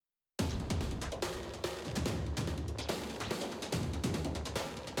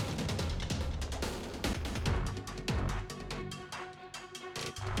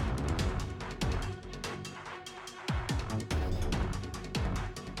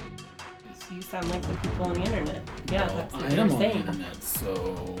You sound like the people on the internet. Yeah, Well, that's what I they're am on the saying. internet,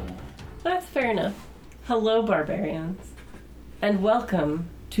 so... That's fair enough. Hello, barbarians. And welcome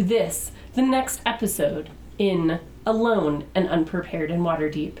to this, the next episode in Alone and Unprepared in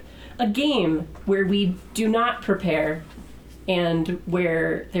Waterdeep. A game where we do not prepare and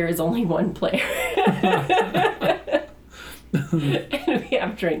where there is only one player. And we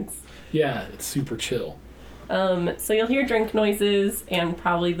have drinks. Yeah, it's super chill. So you'll hear drink noises and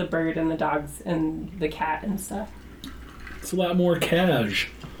probably the bird and the dogs and the cat and stuff. It's a lot more cash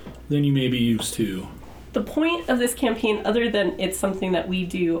than you may be used to. The point of this campaign, other than it's something that we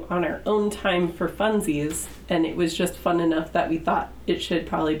do on our own time for funsies, and it was just fun enough that we thought it should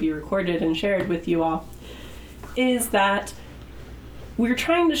probably be recorded and shared with you all, is that we're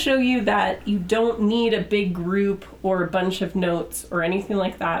trying to show you that you don't need a big group or a bunch of notes or anything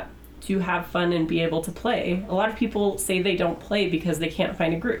like that to have fun and be able to play. A lot of people say they don't play because they can't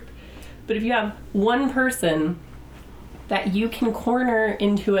find a group. But if you have one person that you can corner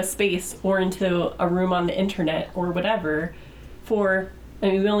into a space or into a room on the internet or whatever for,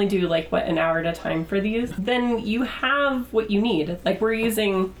 I mean, we only do an hour at a time for these, then you have what you need. Like, we're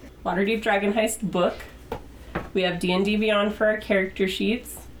using Waterdeep Dragon Heist book. We have D&D Beyond for our character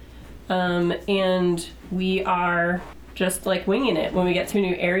sheets. And we are just winging it. When we get to a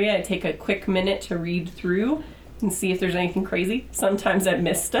new area, I take a quick minute to read through and see if there's anything crazy. Sometimes I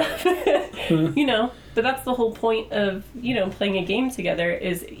miss stuff, but that's the whole point of, playing a game together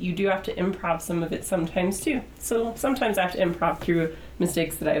is you do have to improv some of it sometimes too. So sometimes I have to improv through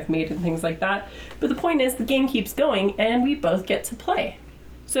mistakes that I've made and things like that. But the point is the game keeps going and we both get to play.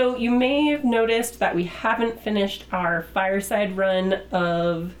 So you may have noticed that we haven't finished our fireside run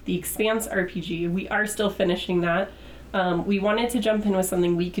of the Expanse RPG. We are still finishing that. We wanted to jump in with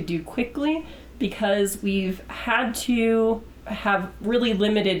something we could do quickly because we've had to have really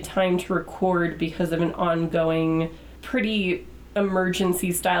limited time to record because of an ongoing, pretty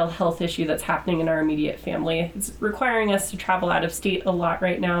emergency style health issue that's happening in our immediate family. It's requiring us to travel out of state a lot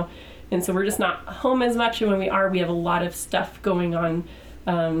right now. And so we're just not home as much. And when we are, we have a lot of stuff going on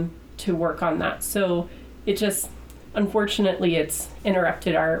to work on that. So it just, unfortunately, it's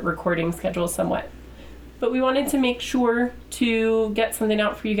interrupted our recording schedule somewhat. But we wanted to make sure to get something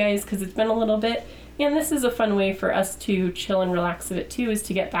out for you guys because it's been a little bit. And this is a fun way for us to chill and relax a bit too, is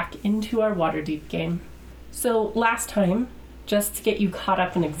to get back into our Waterdeep game. So last time, just to get you caught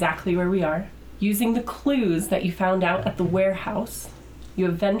up in exactly where we are, using the clues that you found out at the warehouse, you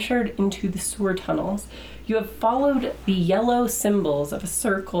have ventured into the sewer tunnels. You have followed the yellow symbols of a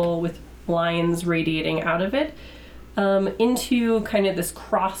circle with lines radiating out of it into kind of this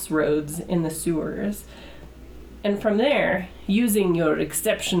crossroads in the sewers. And from there, using your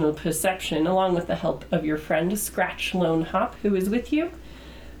exceptional perception, along with the help of your friend Scratch Lone Hop, who is with you,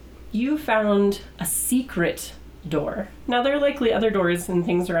 you found a secret door. Now, there are likely other doors and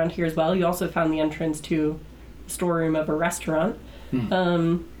things around here as well. You also found the entrance to the storeroom of a restaurant.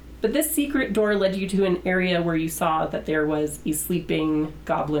 But this secret door led you to an area where you saw that there was a sleeping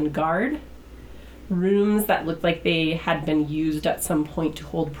goblin guard, rooms that looked like they had been used at some point to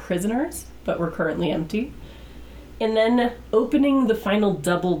hold prisoners, but were currently empty. And then opening the final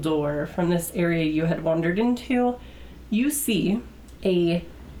double door from this area you had wandered into, you see a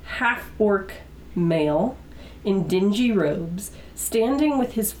half-orc male in dingy robes standing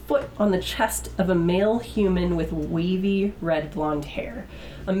with his foot on the chest of a male human with wavy red blonde hair.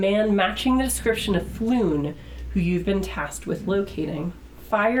 A man matching the description of Floon, who you've been tasked with locating.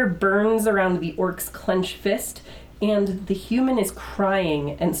 Fire burns around the orc's clenched fist, and the human is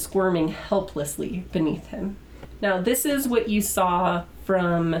crying and squirming helplessly beneath him. Now, this is what you saw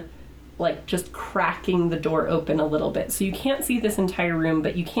from, just cracking the door open a little bit. So you can't see this entire room,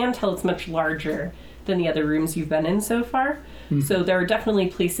 but you can tell it's much larger than the other rooms you've been in so far. Mm-hmm. So there are definitely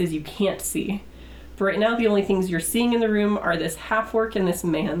places you can't see. For right now, the only things you're seeing in the room are this half-orc and this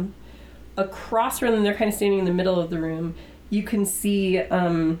man. Across from them, they're kind of standing in the middle of the room. You can see,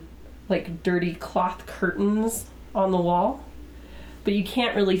 dirty cloth curtains on the wall, but you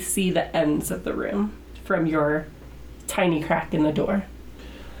can't really see the ends of the room from your tiny crack in the door.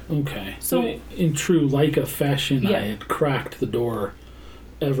 Okay. So in true Leica fashion, yeah. I had cracked the door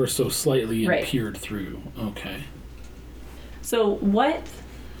ever so slightly and peered through. Okay. So what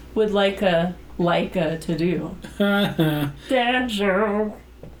would Leica to do? Dad joke.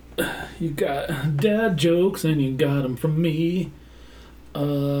 You got dad jokes and you got them from me.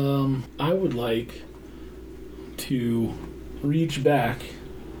 I would like to reach back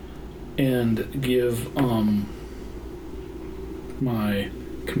and give my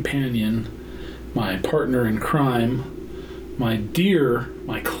companion, my partner in crime, my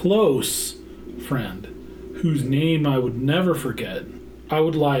close friend, whose name I would never forget, I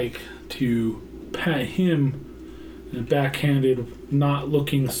would like to pat him in a backhanded,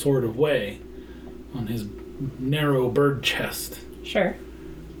 not-looking sort of way on his narrow bird chest. Sure.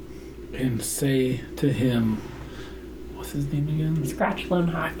 And say to him, what's his name again? Scratch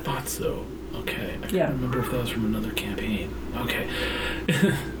Lonehawk. I thought so. Okay. I can't Yeah. remember if that was from another campaign. Okay.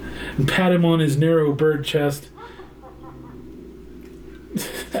 And pat him on his narrow bird chest.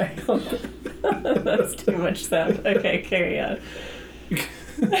 Sorry. That's too much sound. Okay, carry on.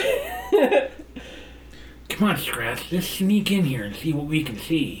 Come on, Scratch. Let's sneak in here and see what we can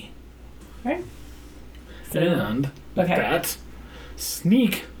see. Right. So, And that,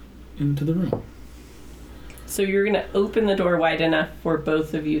 sneak into the room. So you're going to open the door wide enough for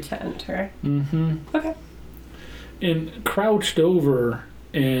both of you to enter. Mm-hmm. Okay. And crouched over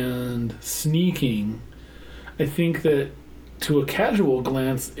and sneaking, I think that to a casual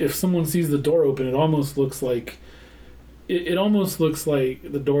glance, if someone sees the door open, it almost looks like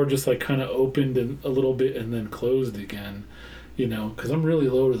the door just like kind of opened a little bit and then closed again, because I'm really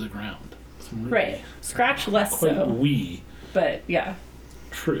low to the ground. Really right. Scratch less quite so. wee. But yeah.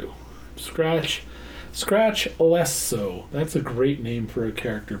 True. Scratch less so. That's a great name for a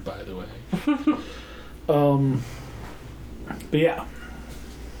character, by the way. But yeah.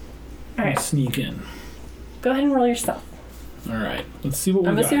 All right. Sneak in. Go ahead and roll yourself. All right. Let's see what we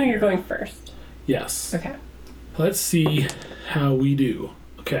got. I'm assuming here. you're going first. Yes. Okay. Let's see how we do.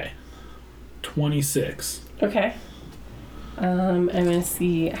 Okay. 26. Okay. I'm going to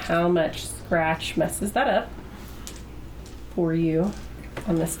see how much Scratch messes that up for you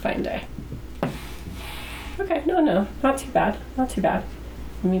on this fine day. Okay, no, not too bad. Not too bad.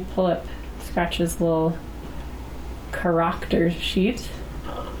 Let me pull up Scratch's little character sheet.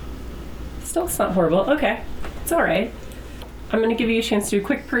 Still, it's not horrible. Okay, it's all right. I'm going to give you a chance to do a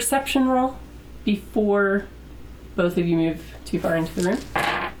quick perception roll before both of you move too far into the room.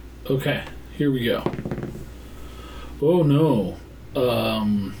 Okay, here we go. Oh no.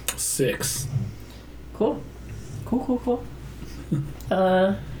 6. Cool.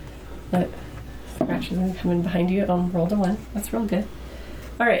 Let Scratch is going to come in behind you. Rolled a 1. That's real good.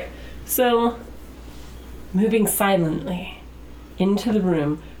 All right. So, moving silently into the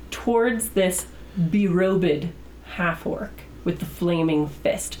room towards this berobed half-orc with the flaming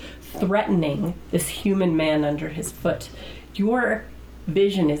fist, threatening this human man under his foot. Your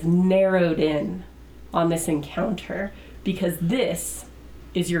vision is narrowed in on this encounter because this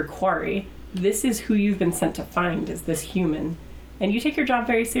is your quarry. This is who you've been sent to find, is this human. And you take your job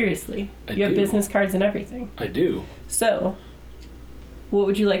very seriously. You have business cards and everything. I do. So, what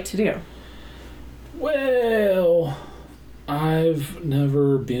would you like to do? Well, I've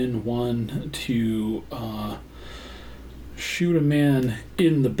never been one to shoot a man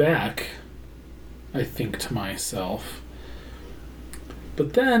in the back, I think to myself.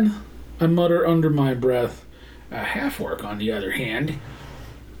 But then I mutter under my breath, a half-orc on the other hand,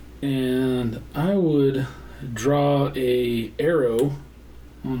 and I would draw a arrow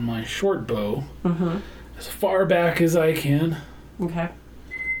on my short bow as far back as I can. Okay.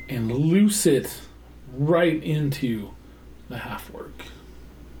 And loose it right into the half-orc.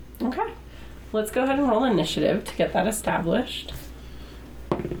 Okay. Let's go ahead and roll initiative to get that established.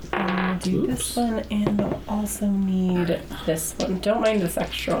 I'll do this one, and I'll also need this one. Don't mind this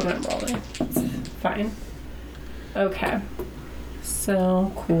extra one I'm rolling. It's fine. Okay.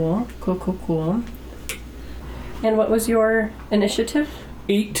 So, cool. And what was your initiative?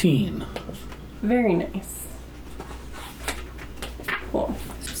 18. Very nice. Cool.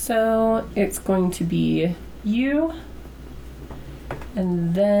 So, it's going to be you,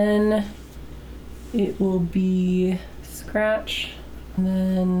 and then it will be Scratch, and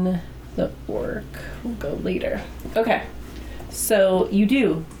then the orc will go later. Okay, so you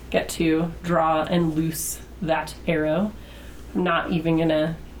do get to draw and loose that arrow. I'm not even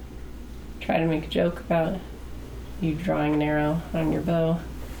gonna try to make a joke about you drawing an arrow on your bow.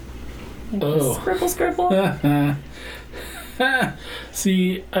 Like scribble.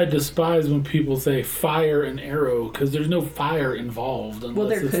 See, I despise when people say fire an arrow because there's no fire involved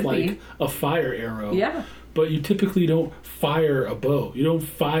unless it's like a fire arrow. Yeah. But you typically don't fire a bow. You don't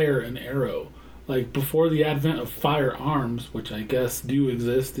fire an arrow. Like before the advent of firearms, which I guess do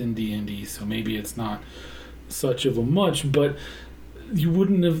exist in D&D, so maybe it's not such of a much, but you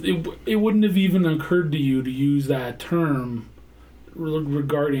wouldn't have it wouldn't have even occurred to you to use that term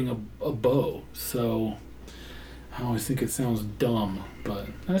regarding a bow. So I always think it sounds dumb, but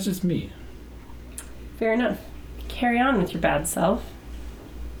that's just me. Fair enough. Carry on with your bad self.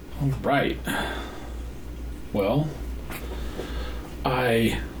 All right. Well,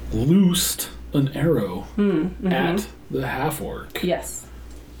 I loosed an arrow Mm-hmm. at the half-orc. Yes.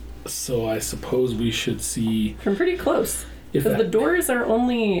 So I suppose we should see From pretty close. if Because that... the doors are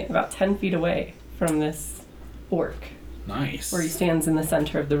only about 10 feet away from this orc, Nice. where he stands in the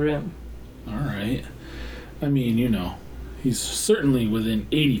center of the room. All right. I mean, he's certainly within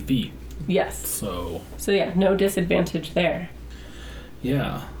 80 feet. Yes. So, So yeah, no disadvantage there.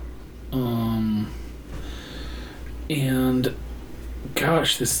 yeah. And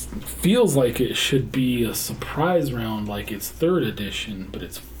gosh, this feels like it should be a surprise round, like it's 3rd edition, but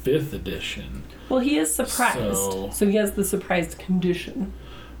it's 5th edition. Well, he is surprised. So he has the surprised condition.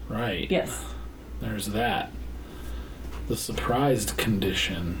 Right. Yes. There's that. The surprised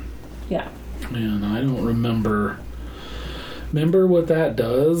condition. Yeah. Man, I don't remember. Remember what that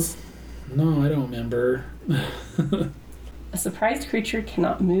does? No, I don't remember. A surprised creature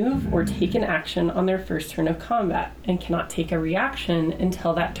cannot move or take an action on their first turn of combat and cannot take a reaction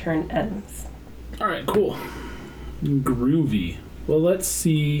until that turn ends. Alright, cool. Groovy. Well, let's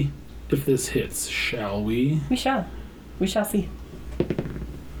see if this hits, shall we? We shall. We shall see.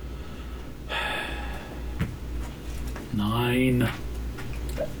 9.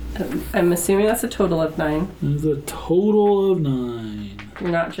 I'm assuming that's a total of 9. There's a total of 9. You're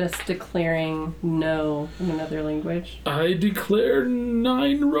not just declaring no in another language. I declare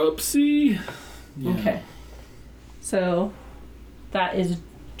 9 Rupsy. Yeah. Okay. So that is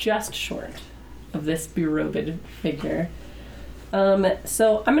just short of this berobed figure.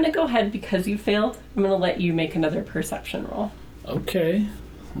 So I'm going to go ahead, because you failed, I'm going to let you make another perception roll. Okay.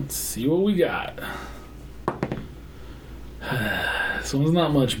 Let's see what we got. This one's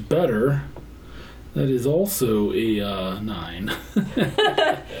not much better. That is also a 9.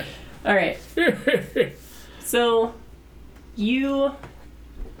 All right. So you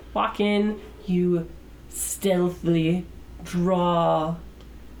walk in, you stealthily draw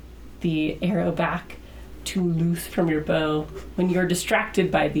the arrow back to loose from your bow when you're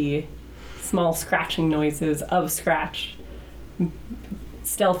distracted by the small scratching noises of Scratch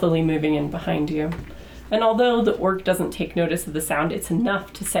stealthily moving in behind you. And although the orc doesn't take notice of the sound, it's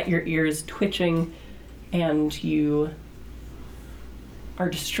enough to set your ears twitching and you are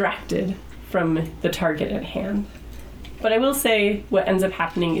distracted from the target at hand. But I will say what ends up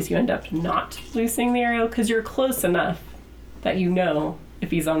happening is you end up not loosing the arrow because you're close enough that you know if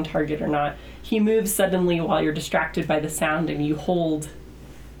he's on target or not. He moves suddenly while you're distracted by the sound, and you hold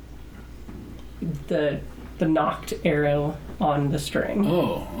the knocked arrow on the string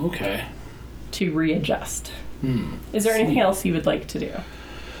Oh, okay. to readjust. Is there anything else you would like to do?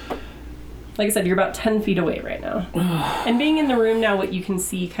 Like I said, you're about 10 feet away right now. And being in the room now, what you can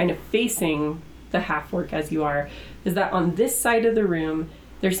see kind of facing the half-orc as you are, is that on this side of the room,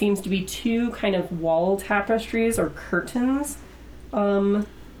 there seems to be 2 kind of wall tapestries or curtains on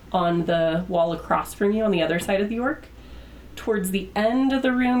the wall across from you on the other side of the orc. Towards the end of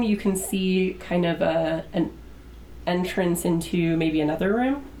the room, you can see kind of an entrance into maybe another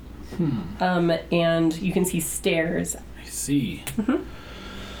room. And you can see stairs. I see.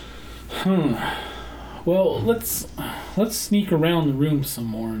 Well, let's sneak around the room some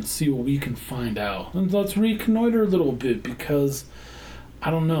more and see what we can find out. And let's reconnoiter a little bit, because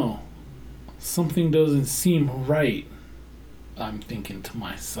I don't know. Something doesn't seem right, I'm thinking to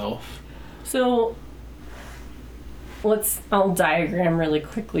myself. So I'll diagram really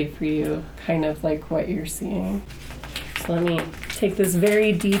quickly for you, kind of like what you're seeing. So let me take this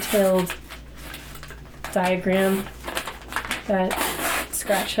very detailed diagram that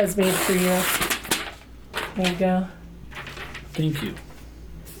Scratch has made for you. There you go. Thank you.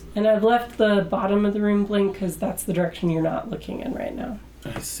 And I've left the bottom of the room blank because that's the direction you're not looking in right now.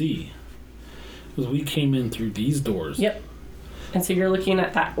 I see. Because we came in through these doors. Yep. And so you're looking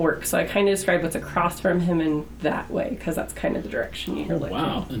at that orc. So I kind of described what's across from him in that way, because that's kind of the direction you're looking.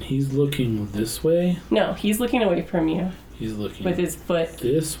 Wow. And he's looking this way? No, he's looking away from you. He's looking with his foot.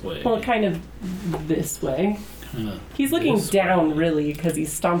 This way. Well, kind of this way. Kinda He's looking this down, way. really, because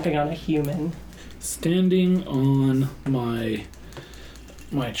he's stomping on a human. Standing on my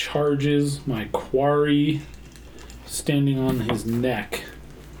charges, my quarry, standing on his neck.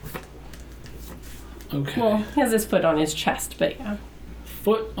 Okay. Well, he has his foot on his chest, but yeah.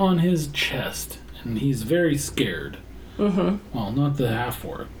 Foot on his chest, and he's very scared. Mm-hmm. Well, not the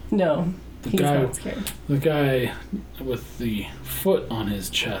half-orc. No, he's guy- not scared. The guy with the foot on his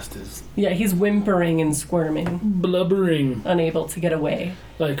chest is Yeah, he's whimpering and squirming, blubbering unable to get away.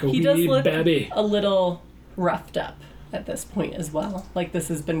 like a He does wee look baby. a little roughed up at this point as well. Like this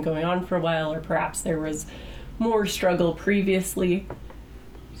has been going on for a while, or perhaps there was more struggle previously.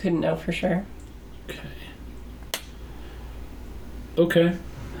 You couldn't know for sure. Okay.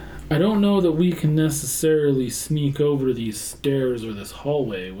 I don't know that we can necessarily sneak over these stairs or this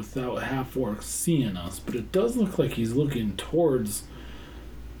hallway without Half-Orc seeing us, but it does look like he's looking towards,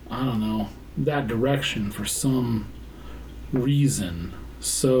 I don't know, that direction for some reason.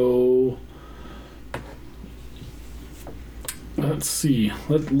 So let's see.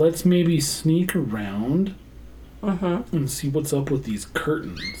 Let's maybe sneak around and see what's up with these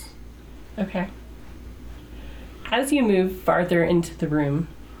curtains. Okay. As you move farther into the room,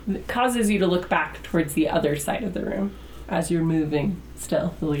 it causes you to look back towards the other side of the room as you're moving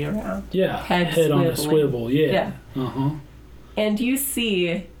stealthily around. Yeah, Head on a swiveling. swivel. Yeah. And you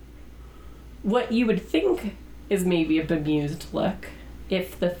see what you would think is maybe a bemused look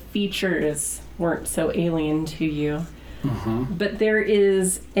if the features weren't so alien to you. But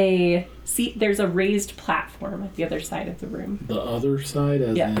there's a raised platform at the other side of the room. The other side,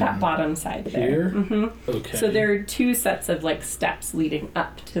 as in that bottom side there. here? Okay. So there are two sets of like steps leading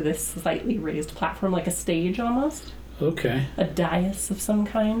up to this slightly raised platform, like a stage almost. Okay. A dais of some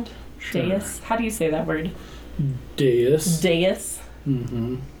kind. Sure. Dais. How do you say that word? Dais. Dais.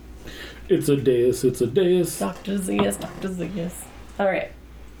 It's a dais. It's a dais. Dr. Zeus, Dr. Zeus. All right.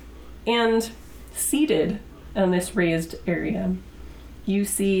 And seated on this raised area, you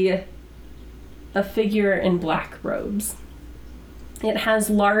see a figure in black robes. It has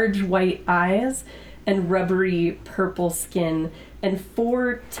large white eyes and rubbery purple skin and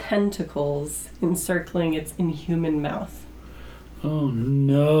 4 tentacles encircling its inhuman mouth. Oh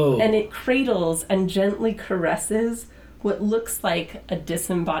no. And it cradles and gently caresses what looks like a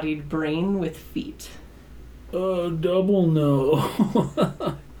disembodied brain with feet. Oh, double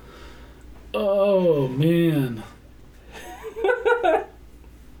no. Oh, man.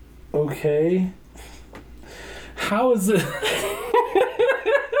 Okay. How is it?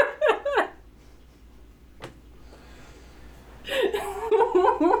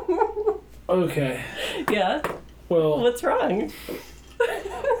 Okay. Yeah? Well, What's wrong?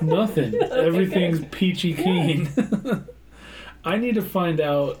 nothing. Everything's peachy keen. I need to find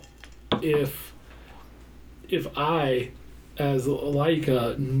out if I, as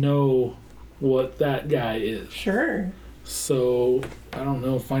Laika, know what that guy is. Sure. So I don't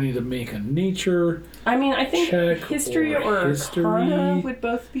know if I need to make a nature. I mean, I think Check history or or history. Arcana would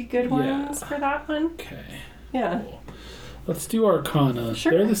both be good Yeah. ones for that one. Okay. Yeah. Cool. Let's do Arcana.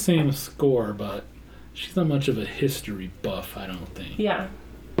 Sure. They're the same score, but she's not much of a history buff, I don't think. Yeah.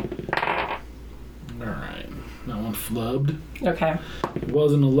 Alright. That one flubbed. Okay. It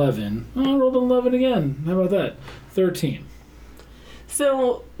was an 11. Oh, I rolled an 11 again. How about that? 13.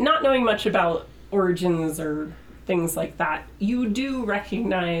 So, not knowing much about origins or things like that, you do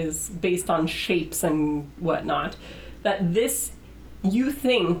recognize, based on shapes and whatnot, that this, you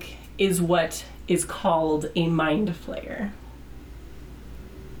think, is what is called a mind flayer.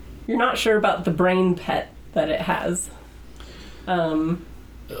 You're not sure about the brain pet that it has. But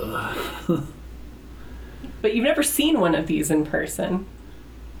you've never seen one of these in person.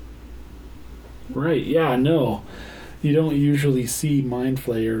 Right, yeah, no. You don't usually see mind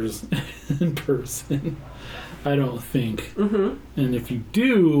flayers in person, I don't think. And if you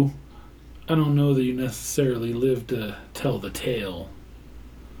do, I don't know that you necessarily live to tell the tale.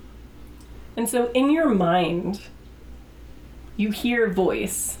 And so in your mind, you hear a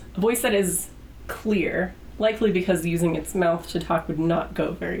voice that is clear, likely because using its mouth to talk would not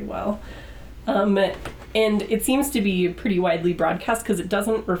go very well. And it seems to be pretty widely broadcast because it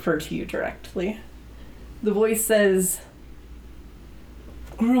doesn't refer to you directly. The voice says,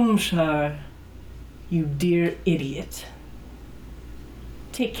 "Grumshar, you dear idiot.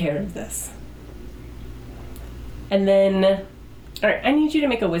 Take care of this." And then, all right, I need you to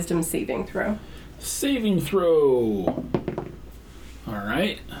make a wisdom saving throw. Saving throw.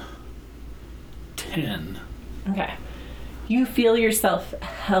 Alright. 10. Okay. You feel yourself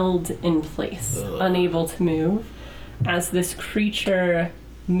held in place, unable to move, as this creature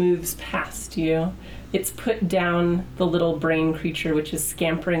moves past you. It's put down the little brain creature, which is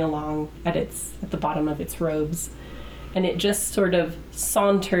scampering along at the bottom of its robes, and it just sort of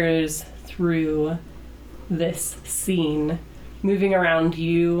saunters through this scene, moving around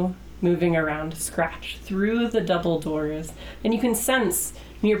you, moving around Scratch, through the double doors, and you can sense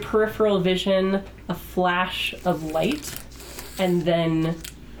in your peripheral vision a flash of light, and then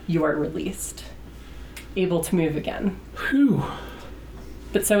you are released, able to move again. Whew.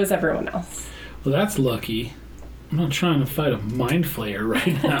 But so is everyone else. Well, that's lucky. I'm not trying to fight a mind flayer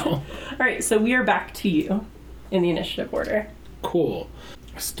right now. All right, so we are back to you in the initiative order. Cool.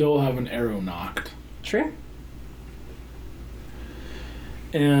 I still have an arrow knocked. True.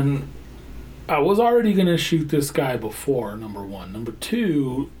 And I was already going to shoot this guy before, number one. Number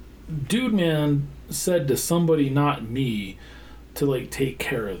two, Dude Man said to somebody, not me, to like take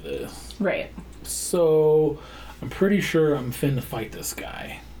care of this. Right. So I'm pretty sure I'm finna fight this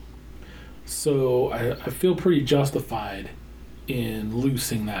guy. So I feel pretty justified in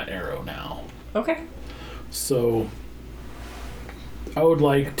loosing that arrow now. Okay. So I would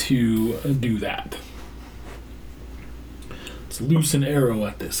like to do that. Let's loose an arrow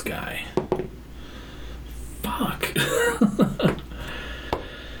at this guy. Fuck.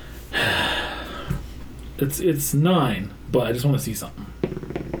 It's 9, but I just want to see something.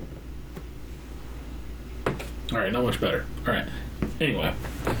 Alright, not much better. Alright. Anyway.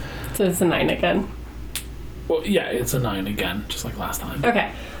 So it's a 9 again. Well, yeah, it's a 9 again, just like last time.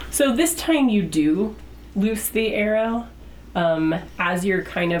 Okay. So this time you do loose the arrow. As you're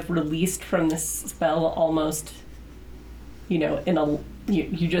kind of released from this spell, almost,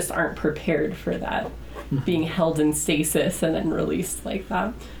 you just aren't prepared for that. Being held in stasis and then released like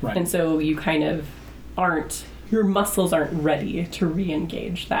that. Right. And so you kind of your muscles aren't ready to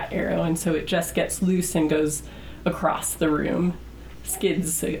re-engage that arrow, and so it just gets loose and goes across the room,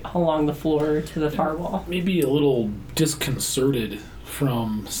 skids along the floor to the far wall. Maybe a little disconcerted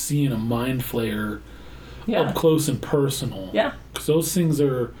from seeing a mind flayer up close and personal. Yeah. Because those things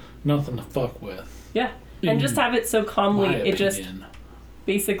are nothing to fuck with. Yeah. And just have it so calmly, it just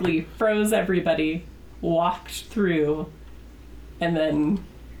basically froze everybody, walked through, and then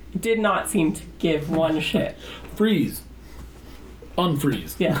did not seem to give one shit. Freeze.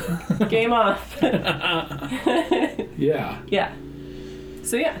 Unfreeze. Yeah. Game off. Yeah. Yeah.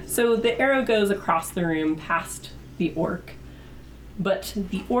 So the arrow goes across the room past the orc. But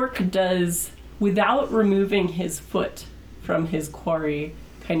the orc does, without removing his foot from his quarry,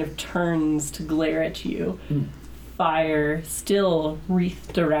 kind of turns to glare at you. Fire still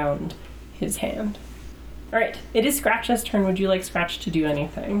wreathed around his hand. All right, it is Scratch's turn. Would you like Scratch to do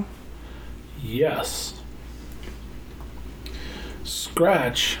anything? Yes.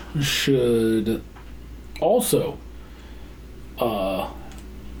 Scratch should also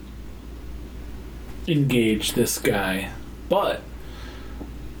engage this guy, but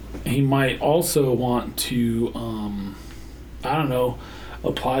he might also want to, I don't know,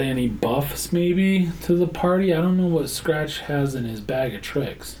 apply any buffs maybe to the party. I don't know what Scratch has in his bag of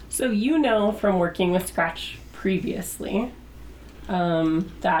tricks. So you know from working with Scratch previously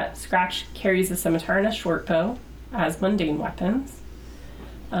that Scratch carries a scimitar and a short bow as mundane weapons.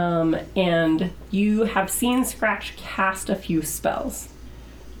 And you have seen Scratch cast a few spells.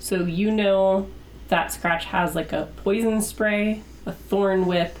 So you know that Scratch has like a poison spray, a thorn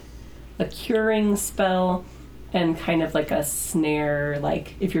whip, a curing spell, and kind of like a snare,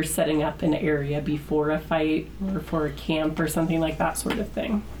 like if you're setting up an area before a fight or for a camp or something like that sort of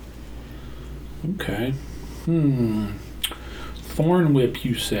thing. Okay. Thorn whip,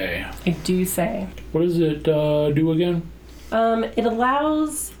 you say? I do say. What does it do again? It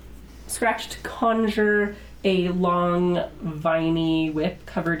allows Scratch to conjure a long, viney whip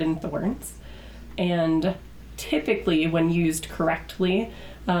covered in thorns. And typically, when used correctly,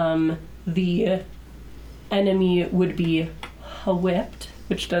 the enemy would be whipped,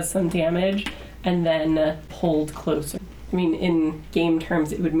 which does some damage, and then pulled closer. I mean, in game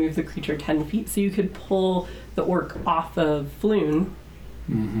terms, it would move the creature 10 feet, so you could pull the orc off of Floon.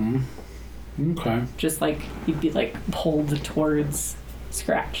 Okay. Just like, you'd be like pulled towards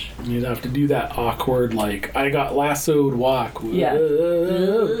Scratch. You'd have to do that awkward, like, I got lassoed walk. Yeah.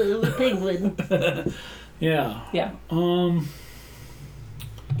 Penguin. Yeah. Yeah.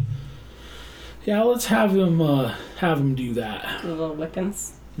 Yeah, let's have him do that. The little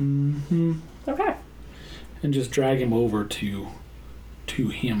whippings. Mm-hmm. Okay. And just drag him over to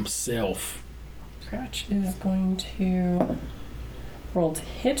himself. Scratch is going to roll to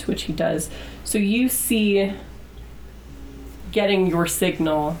hit, which he does. So you see, getting your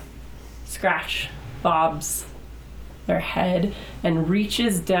signal, Scratch bobs their head and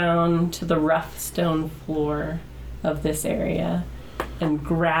reaches down to the rough stone floor of this area and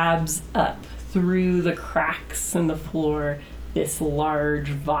grabs up through the cracks in the floor this large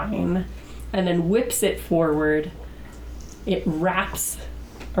vine and then whips it forward. It wraps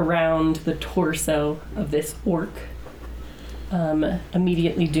around the torso of this orc,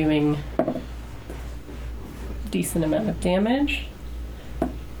 immediately doing a decent amount of damage,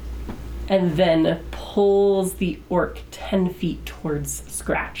 and then pulls the orc 10 feet towards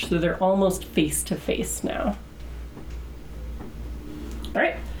Scratch. So they're almost face to face now. All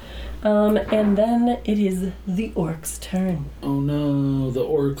right. And then it is the orc's turn. Oh no, the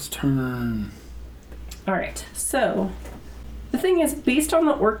orc's turn. All right. So the thing is, based on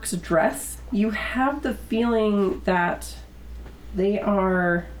the orc's dress, you have the feeling that they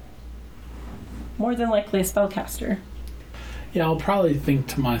are more than likely a spellcaster. Yeah, I'll probably think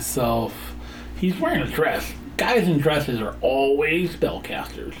to myself, he's wearing a dress. Guys in dresses are always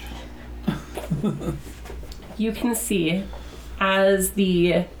spellcasters. You can see as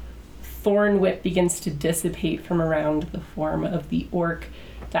the thorn whip begins to dissipate from around the form of the orc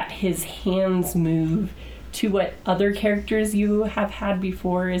that his hands move to what other characters you have had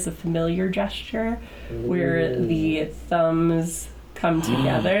before is a familiar gesture, where the thumbs come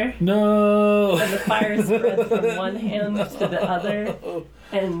together No! and the fire spreads from one hand to the other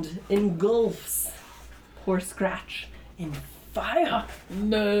and engulfs poor Scratch in fire.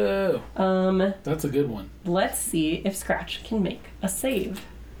 No! That's a good one. Let's see if Scratch can make a save.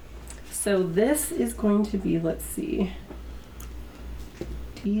 So this is going to be, let's see,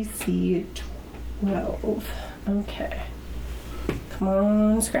 DC 12. Okay. Come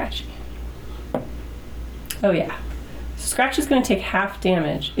on, Scratchy. Oh yeah. Scratch is going to take half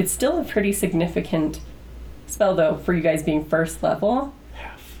damage. It's still a pretty significant spell, though, for you guys being first level.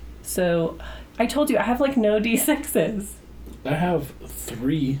 Half. So, I told you, I have like no d6s. I have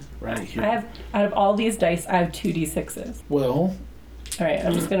 3 right here. I have, out of all these dice, I have 2 d6s. Well, Alright,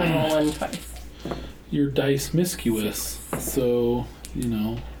 I'm just going to roll one twice. your dice miscuous, so, you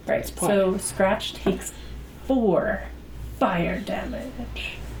know. Right, so Scratch takes 4 fire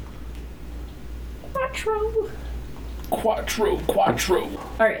damage. Quattro.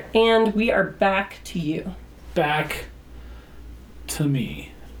 Alright, and we are back to you. Back to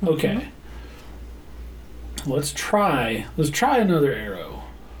me. Okay. Let's try another arrow.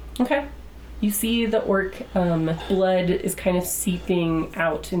 Okay. You see the orc blood is kind of seeping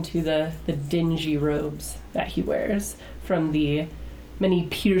out into the dingy robes that he wears from the many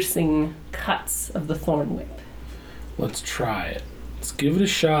piercing cuts of the thorn whip. Let's try it. Let's give it a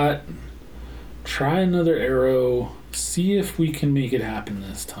shot. Try another arrow. See if we can make it happen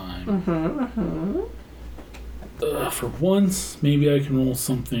this time. For once, maybe I can roll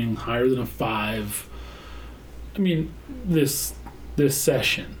something higher than a 5. I mean, this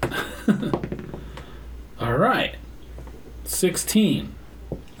session. All right. 16.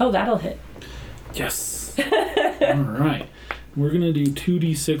 Oh, that'll hit. Yes. All right. We're going to do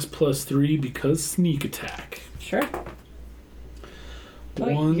 2d6 plus 3 because sneak attack. Sure.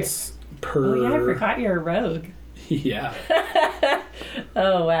 Once per... Oh, yeah, I forgot you're a rogue. Yeah.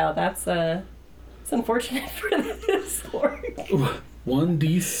 Oh, wow. That's unfortunate for this orc.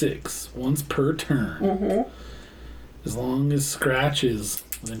 1d6 once per turn. As long as Scratch is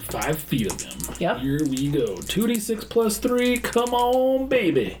within 5 feet of him. Yep. Here we go. 2d6 plus 3. Come on,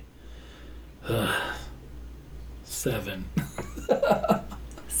 baby. 7.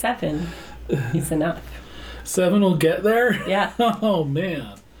 7 is enough. 7 will get there? Yeah. Oh,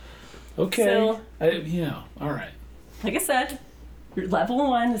 man. Okay. So, all right. like I said, you're level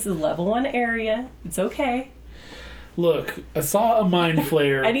 1. This is level 1 area. It's okay. Look, I saw a mind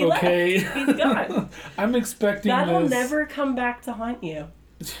flare, And he okay? left. He's gone. I'm expecting That'll this. never come back to haunt you.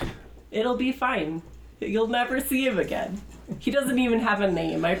 It'll be fine. You'll never see him again. He doesn't even have a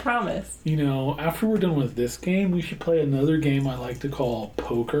name, I promise. You know, after we're done with this game, we should play another game I like to call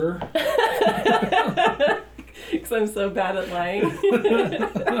poker. Because I'm so bad at lying.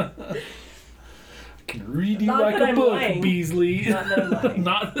 I can read you Not like that a I'm book, lying. Beasley. Not that I'm lying.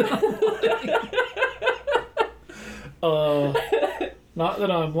 Not that I'm lying. Not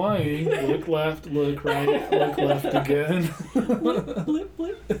that I'm lying. Look left, look right, look left again. Blip,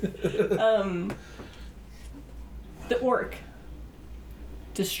 blip. The orc,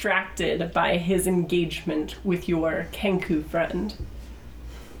 distracted by his engagement with your Kenku friend,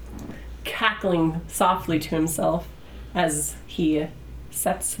 cackling softly to himself as he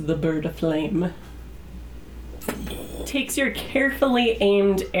sets the bird aflame, takes your carefully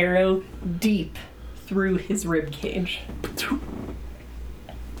aimed arrow deep through his rib cage.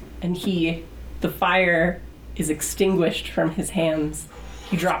 And the fire is extinguished from his hands.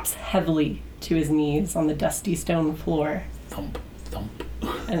 He drops heavily to his knees on the dusty stone floor. Thump, thump.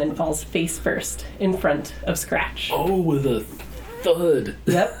 And then falls face first in front of Scratch. Oh, with a thud.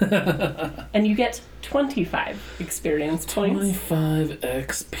 Yep. And you get 25 experience points. 25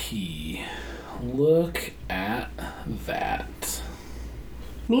 XP. Look at that.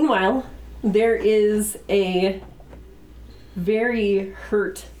 Meanwhile, there is a very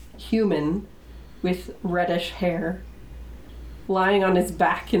hurt human with reddish hair lying on his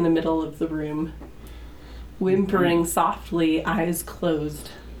back in the middle of the room, whimpering softly, eyes closed.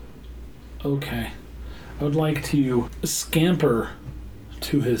 Okay. I would like to scamper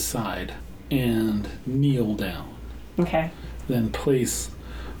to his side and kneel down. Okay. Then place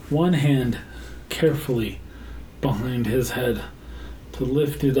one hand carefully behind his head to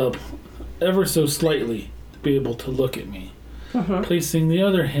lift it up ever so slightly to be able to look at me, placing the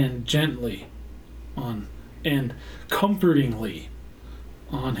other hand gently on and comfortingly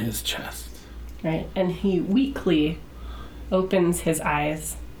on his chest. Right, and he weakly opens his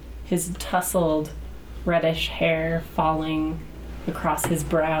eyes, his tousled reddish hair falling across his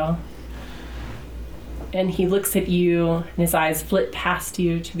brow. And he looks at you, and his eyes flit past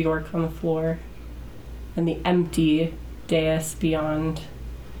you to the orc on the floor and the empty dais beyond.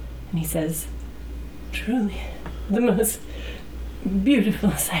 And he says, "Truly, the most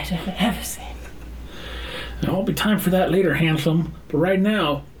beautiful sight I've ever seen." There won't be time for that later, handsome. But right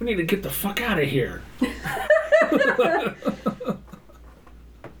now, we need to get the fuck out of here.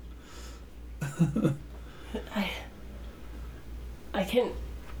 I can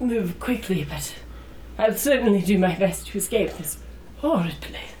move quickly, but I'll certainly do my best to escape this horrid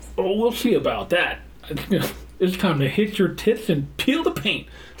place. Oh, we'll see about that. It's time to hit your tits and peel the paint.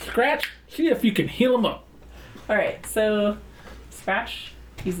 Scratch, see if you can heal them up. Alright, so Scratch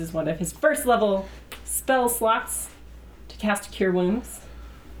uses one of his first level spell slots to cast Cure Wounds,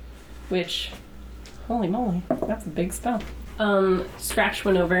 which, holy moly, that's a big spell. Scratch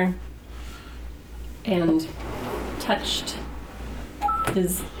went over and touched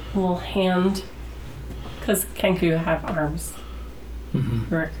his little hand, because Kenku have arms,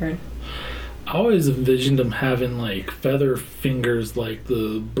 for record. I always envisioned him having like feather fingers like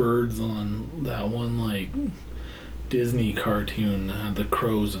the birds on that one like Disney cartoon, the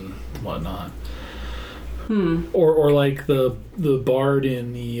crows and whatnot. Or like the bard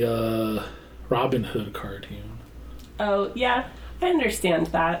in the Robin Hood cartoon. Oh, yeah, I understand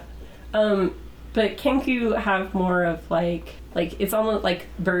that. But Kenku have more of like it's almost like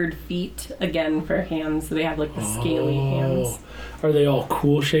bird feet again for hands, so they have like the scaly hands. Are they all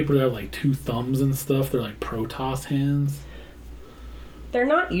cool shaped or they have like two thumbs and stuff? They're like Protoss hands? They're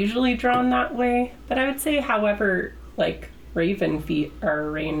not usually drawn that way, but I would say however like raven feet are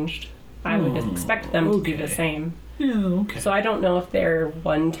arranged, I would expect them to be the same. Yeah, okay. So I don't know if they're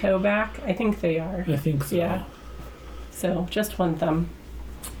one toe back. I think they are. I think so. Yeah. So just one thumb.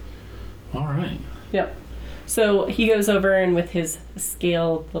 All right. Yep. So he goes over and with his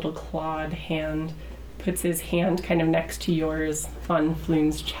scaled little clawed hand, puts his hand kind of next to yours on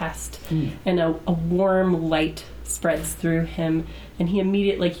Floon's chest, and a warm light spreads through him, and he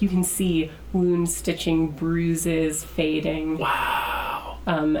immediately, like you can see wound stitching, bruises fading. Wow.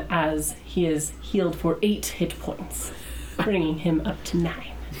 As he is healed for 8 hit points, bringing him up to 9.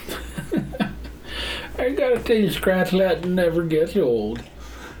 I gotta tell you, Scratch, that never gets old.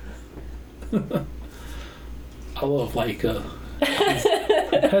 I love like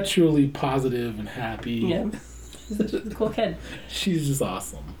perpetually positive and happy. Yeah, he's a cool kid. She's just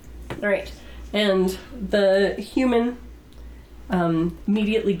awesome. All right, and the human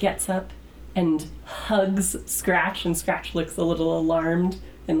immediately gets up and hugs Scratch, and Scratch looks a little alarmed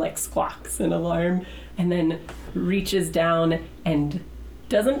and like squawks in alarm, and then reaches down and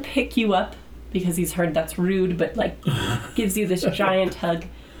doesn't pick you up because he's heard that's rude, but like gives you this giant hug.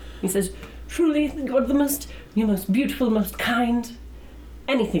 He says, "Truly, you're the most beautiful, most kind.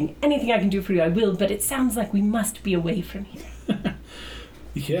 Anything I can do for you, I will, but it sounds like we must be away from here."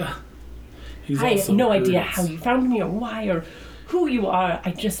 Yeah. I have no idea how you found me or why or who you are.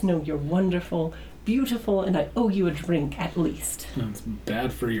 I just know you're wonderful, beautiful, and I owe you a drink at least. It's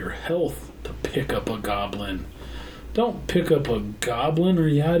bad for your health to pick up a goblin. Don't pick up a goblin. Are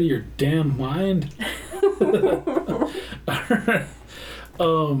you out of your damn mind?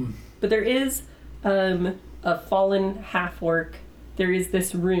 But there is a fallen half-orc. There is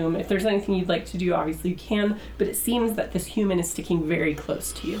this room. If there's anything you'd like to do, obviously you can, but it seems that this human is sticking very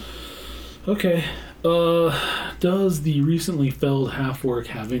close to you. Okay. Does the recently felled half-orc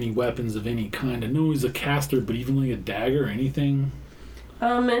have any weapons of any kind? I know he's a caster, but even like a dagger or anything?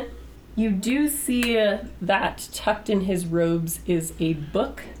 You do see that tucked in his robes is a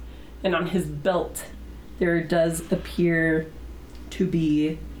book, and on his belt there does appear to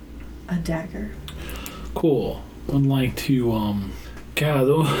be a dagger. Cool. I'd like to, God,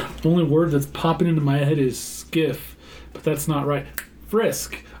 the only word that's popping into my head is skiff, but that's not right.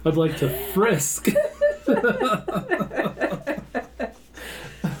 Frisk. I'd like to frisk.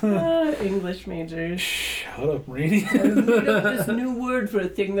 English majors. Shut up, Rainey. I made up this new word for a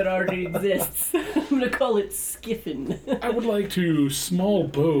thing that already exists. I'm gonna call it skiffin'. I would like to small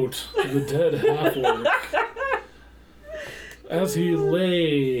boat the dead half-orc as he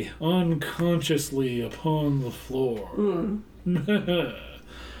lay unconsciously upon the floor. I'm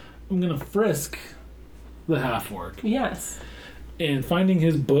gonna frisk the half-orc. Yes. And finding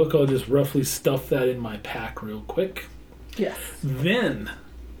his book, I'll just roughly stuff that in my pack real quick. Yes. Then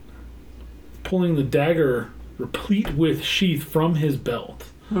pulling the dagger replete with sheath from his belt.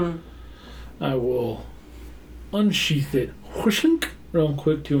 I will unsheath it whooshink, real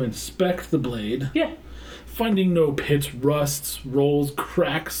quick to inspect the blade. Yeah. Finding no pits, rusts, rolls,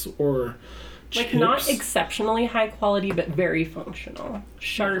 cracks, or chips. Like, not exceptionally high quality, but very functional.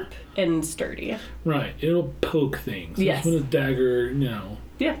 Sharp and sturdy. Right. It'll poke things. Yes. That's what a dagger,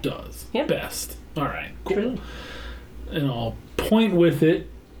 Yeah. does. Yeah. Best. All right. Cool. True. And I'll point with it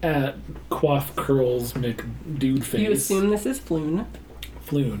at Quaff Curls McDudeface. You assume this is Floon.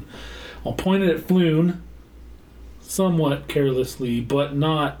 Floon. I'll point it at Floon somewhat carelessly, but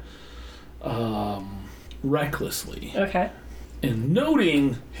not recklessly. Okay. And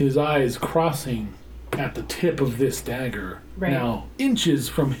noting his eyes crossing at the tip of this dagger, Right. now inches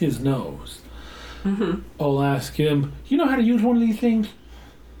from his nose, I'll ask him, you know how to use one of these things?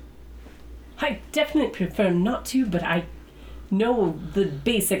 I definitely prefer not to, but I know the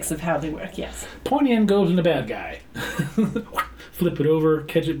basics of how they work, yes. Pointy end goes in the bad guy. Flip it over,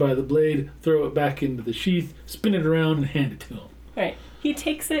 catch it by the blade, throw it back into the sheath, spin it around, and hand it to him. Alright. He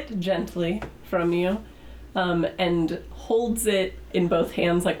takes it gently from you, and holds it in both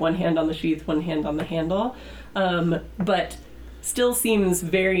hands, like one hand on the sheath, one hand on the handle, but still seems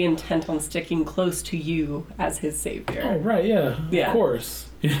very intent on sticking close to you as his savior. Oh, right, yeah. Yeah. Of course.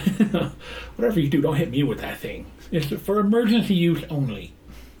 Whatever you do, don't hit me with that thing. It's for emergency use only.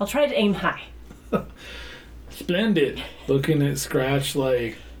 I'll try to aim high. Splendid. Looking at Scratch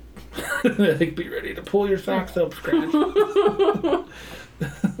like, like, be ready to pull your socks up, Scratch.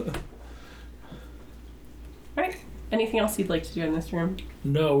 Alright. Anything else you'd like to do in this room?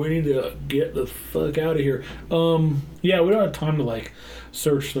 No, we need to get the fuck out of here. Yeah, we don't have time to, like,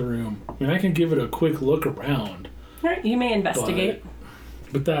 search the room. I mean, I can give it a quick look around. Alright, you may investigate.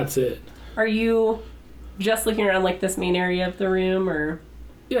 But that's it. Are you just looking around like this main area of the room, or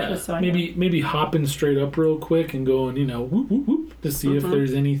Yeah, just so I maybe hopping straight up real quick and going, whoop, whoop, whoop, to see if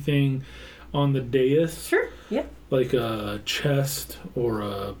there's anything on the dais. Sure, yeah. Like a chest or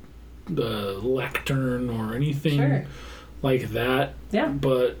a lectern or anything Sure. like that. Yeah.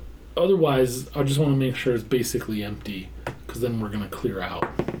 But otherwise, I just want to make sure it's basically empty, because then we're going to clear out.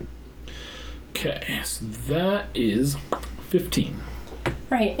 Okay, so that is 15.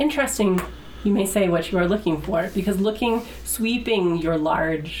 Right, interesting. You may say what you are looking for, because sweeping your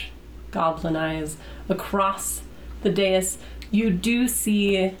large goblin eyes across the dais, you do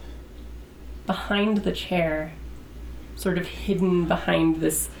see behind the chair, sort of hidden behind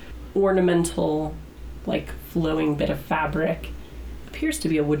this ornamental, like, flowing bit of fabric, appears to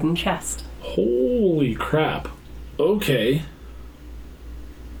be a wooden chest. Holy crap. Okay.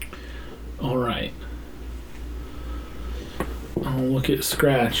 Alright. I'll look at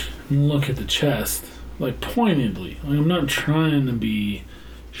Scratch and look at the chest, like, pointedly. Like, I'm not trying to be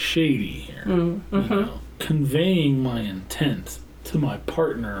shady here. Conveying my intent to my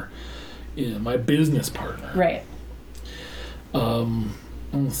partner, my business partner. Right.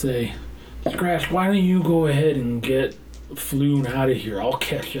 I'll say, Scratch, why don't you go ahead and get Floon out of here? I'll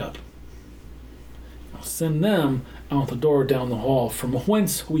catch up. I'll send them out the door down the hall from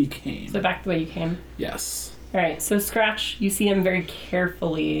whence we came. So back the way you came. Yes. Alright, so Scratch, you see him very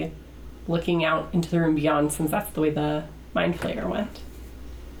carefully looking out into the room beyond, since that's the way the Mind Flayer went.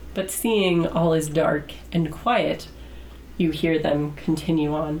 But seeing all is dark and quiet, you hear them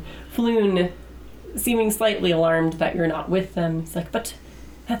continue on. Floon, seeming slightly alarmed that you're not with them, is like, but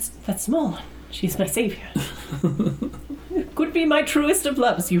that's small. She's my savior. Could be my truest of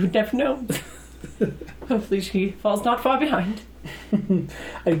loves, you would never know. Hopefully she falls not far behind.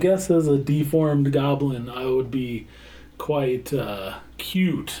 I guess as a deformed goblin, I would be quite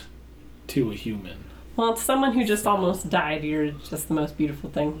cute to a human. Well, it's someone who just almost died. You're just the most beautiful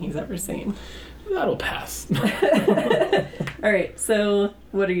thing he's ever seen. That'll pass. Alright, so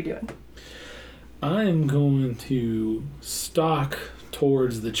what are you doing? I'm going to stalk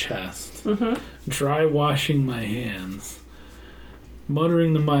towards the chest, dry washing my hands,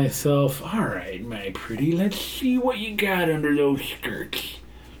 muttering to myself, all right, my pretty, let's see what you got under those skirts.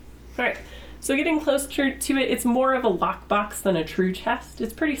 Alright, so getting closer to it, it's more of a lockbox than a true chest.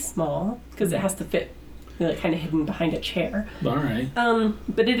 It's pretty small, because it has to fit, kind of hidden behind a chair. All right.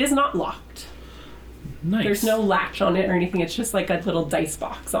 But it is not locked. Nice. There's no latch on it or anything. It's just like a little dice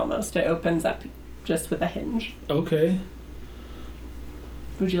box almost. It opens up just with a hinge. Okay.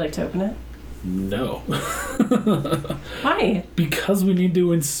 Would you like to open it? No. Why? Because we need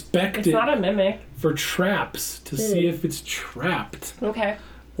to inspect It's it not a mimic. for traps to see if it's trapped Okay.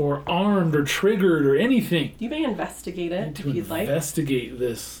 or armed or triggered or anything. You may investigate it if you'd like. Investigate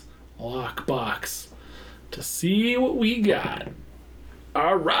this lockbox to see what we got.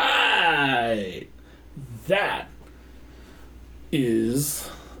 All right. right. That is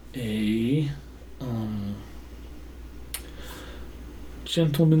a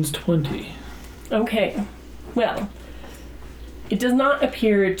gentleman's 20. Okay. Well, it does not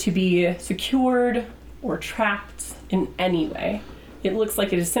appear to be secured or trapped in any way. It looks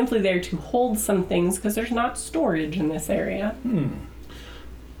like it is simply there to hold some things because there's not storage in this area.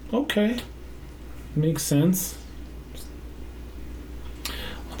 Okay. Makes sense.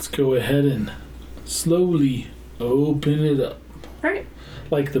 Let's go ahead and slowly open it up. Right.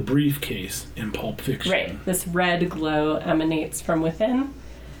 Like the briefcase in Pulp Fiction. Right. This red glow emanates from within.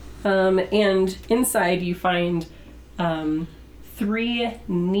 And inside you find 3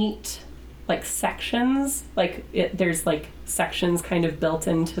 neat like sections. There's like sections kind of built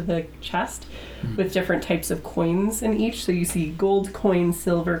into the chest with different types of coins in each. So you see gold coins,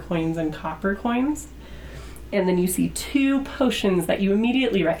 silver coins, and copper coins. And then you see 2 potions that you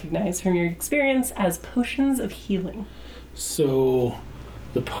immediately recognize from your experience as potions of healing. So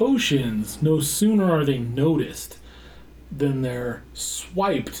the potions, no sooner are they noticed than they're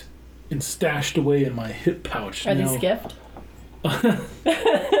swiped and stashed away in my hip pouch. Are they skiffed?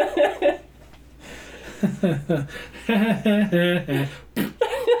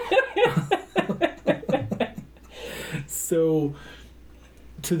 So,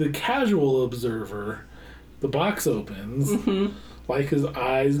 to the casual observer, the box opens, Leica's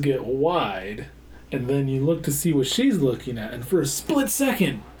eyes get wide, and then you look to see what she's looking at, and for a split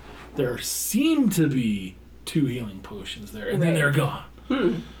second, there seem to be 2 healing potions there, and then they're gone.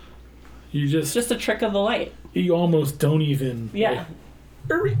 You just a trick of the light. You almost don't even Yeah.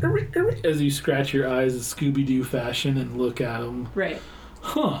 as you scratch your eyes in Scooby-Doo fashion and look at them. Right.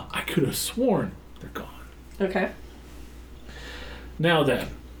 I could have sworn they're gone. Okay. Now then,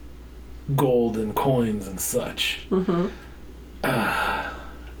 gold and coins and such.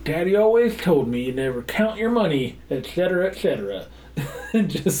 Daddy always told me you never count your money, etc., etc. And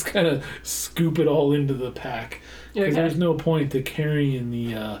just kind of scoop it all into the pack. Because there's no point to carrying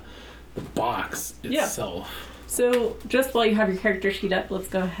the box itself. So, just while you have your character sheet up, let's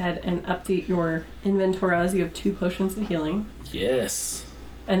go ahead and update your inventory as you have 2 potions of healing. Yes.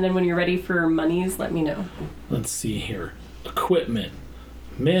 And then when you're ready for monies, let me know. Let's see here. Equipment.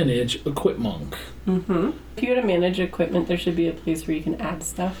 Manage equipment. If you go to manage equipment, there should be a place where you can add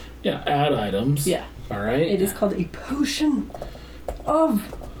stuff. Yeah, add items. Yeah. All right. It is called a potion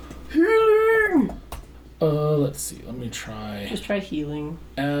of healing. Let's see. Let me try. Just try healing.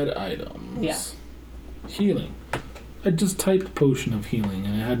 Add items. Yeah. Healing. I just typed potion of healing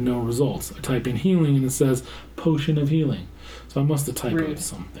and it had no results. I type in healing and it says potion of healing. So I must have typed out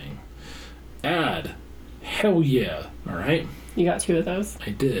something. Add. Hell yeah. All right. You got 2 of those? I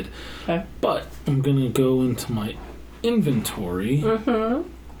did. Okay. But I'm going to go into my inventory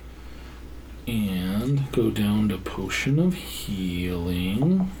and go down to potion of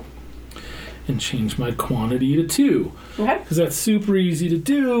healing and change my quantity to 2. Okay. Because that's super easy to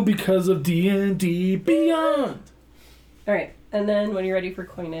do because of D&D Beyond. All right. And then when you're ready for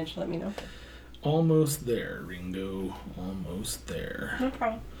coinage, let me know. Almost there, Ringo. Almost there. No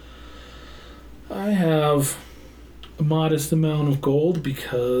problem. I have a modest amount of gold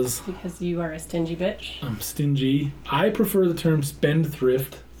because you are a stingy bitch. I'm stingy. I prefer the term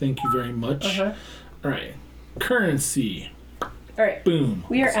spendthrift. Thank you very much. All right. Currency. All right. Boom.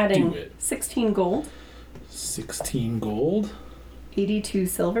 We are adding 16 gold. 16 gold. 82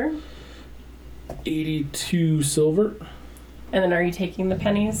 silver. 82 silver. And then are you taking the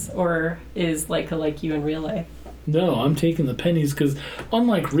pennies, or is Leica like you in real life? No, I'm taking the pennies because,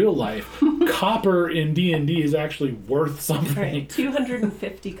 unlike real life, copper in D&D is actually worth something. All right,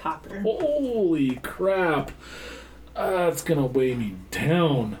 250 copper. Holy crap. That's going to weigh me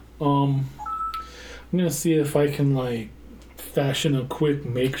down. I'm going to see if I can, fashion a quick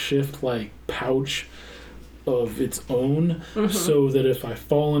makeshift, pouch of its own so that if I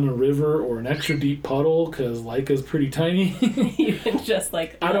fall in a river or an extra deep puddle, because Leica's pretty tiny, you can just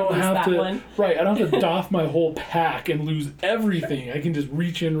I don't have to I don't have to doff my whole pack and lose everything. I can just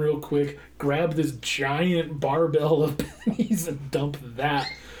reach in real quick, grab this giant barbell of pennies and dump that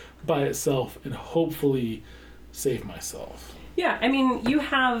by itself and hopefully save myself. Yeah, I mean, you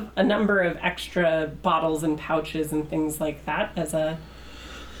have a number of extra bottles and pouches and things like that as a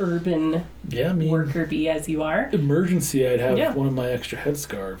urban worker bee as you are. Emergency, I'd have one of my extra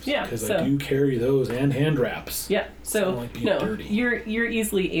headscarves because I do carry those and hand wraps. Yeah, so dirty. You're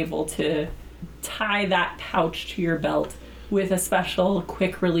easily able to tie that pouch to your belt with a special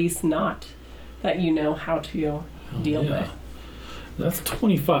quick release knot that you know how to deal with. That's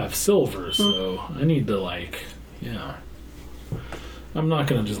 25 silver, so I need to I'm not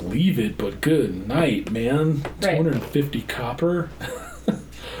gonna just leave it, but good night, man. Right. 250 copper.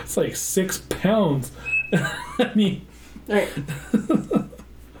 It's like 6 pounds. I mean, All right.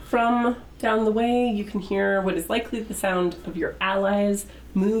 From down the way, you can hear what is likely the sound of your allies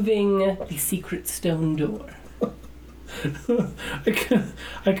moving the secret stone door.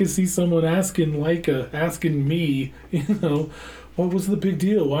 I can see someone asking me, what was the big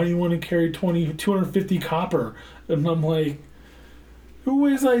deal? Why do you want to carry 250 copper? And I'm like, who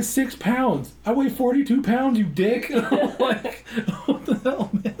weighs like 6 pounds? I weigh 42 pounds, you dick. I'm like, what the hell,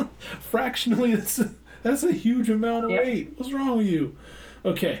 man? Fractionally, that's a huge amount of weight. What's wrong with you?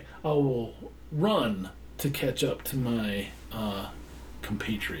 Okay, I will run to catch up to my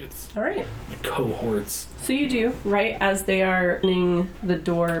compatriots. All right. My cohorts. So you do, right as they are opening the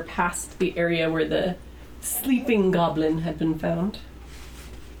door past the area where the sleeping goblin had been found.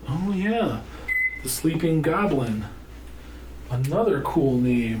 Oh yeah, the Sleeping Goblin. Another cool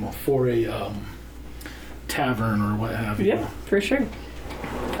name for a tavern or what have you. Yeah, for sure.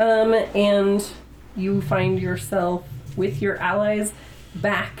 And you find yourself with your allies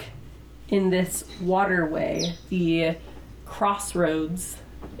back in this waterway, the crossroads,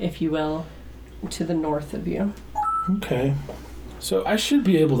 if you will, to the north of you. Okay. So I should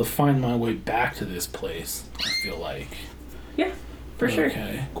be able to find my way back to this place, I feel like. Yeah, for sure.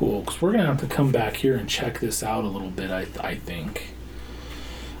 Okay, cool. Because we're going to have to come back here and check this out a little bit, I think.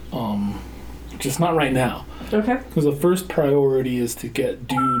 Just not right now. Okay. Because the first priority is to get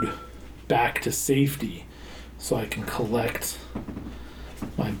Dude back to safety so I can collect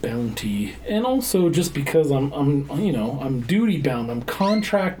my bounty. And also just because I'm duty bound, I'm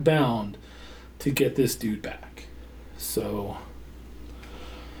contract bound to get this dude back. So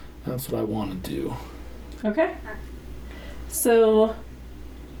that's what I want to do. Okay. So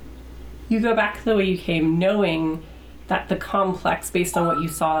you go back the way you came, knowing that the complex, based on what you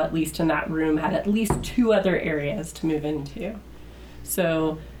saw, at least in that room, had at least 2 other areas to move into.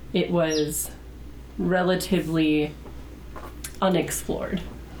 So it was relatively unexplored.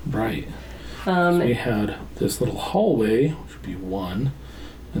 Right. So we had this little hallway, which would be 1,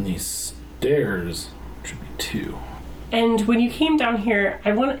 and these stairs, which would be 2. And when you came down here,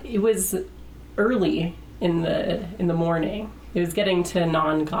 it was early in the morning. It was getting to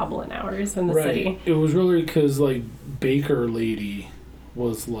non-goblin hours in the city. It was really because like Baker Lady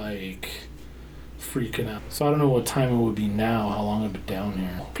was like freaking out. So I don't know what time it would be now, how long I've been down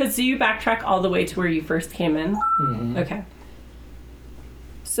here. Because do you backtrack all the way to where you first came in? Mm-hmm. Okay.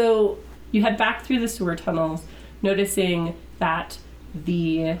 So you head back through the sewer tunnels, noticing that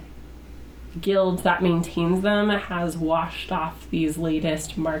the guild that maintains them has washed off these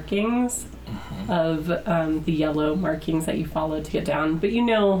latest markings of the yellow markings that you followed to get down. But you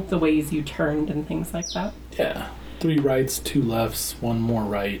know the ways you turned and things like that. Yeah. 3 rights, 2 lefts, 1 more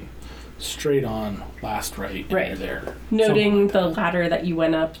right. Straight on, last right, and you're there. Noting the ladder that you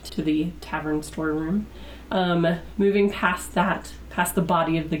went up to the tavern storeroom. Moving past that, past the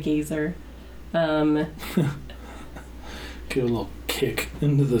body of the gazer. Give a little kick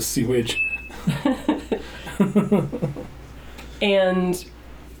into the sewage. And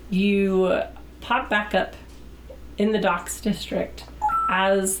you pop back up in the docks district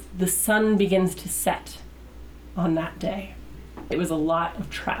as the sun begins to set on that day. It was a lot of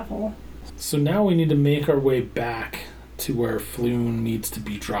travel. So now we need to make our way back to where Floon needs to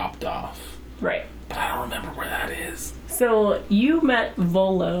be dropped off. Right. But I don't remember where that is. So you met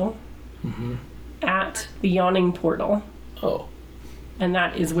Volo at the Yawning Portal. Oh. And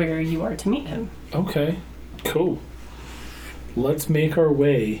that is where you are to meet him. Okay. Cool. Let's make our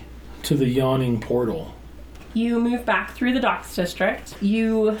way to the Yawning Portal. You move back through the docks district.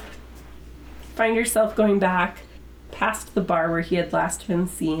 You find yourself going back past the bar where he had last been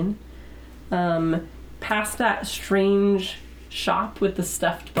seen. Past that strange shop with the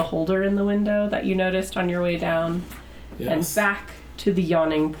stuffed beholder in the window that you noticed on your way down. Yes. And back to the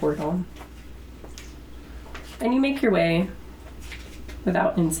Yawning Portal. And you make your way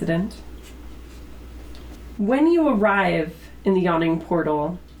without incident. When you arrive in the Yawning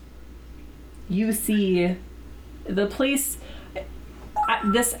Portal, you see the place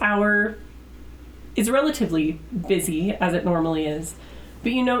at this hour is relatively busy, as it normally is.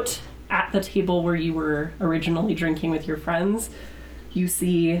 But you note at the table where you were originally drinking with your friends, you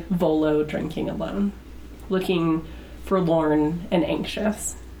see Volo drinking alone, looking forlorn and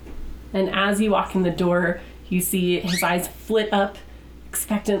anxious. And as you walk in the door, you see his eyes flit up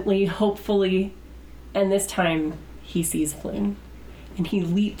expectantly, hopefully, and this time he sees Floon. And he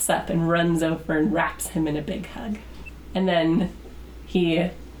leaps up and runs over and wraps him in a big hug. And then he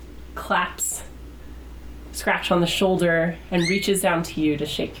claps scratch on the shoulder and reaches down to you to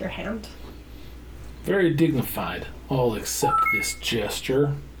shake your hand. Very dignified. I'll accept this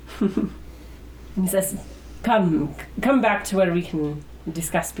gesture. And he says, come back to where we can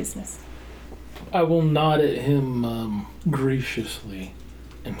discuss business. I will nod at him graciously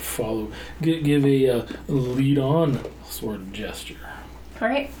and follow. Give a lead-on sort of gesture. All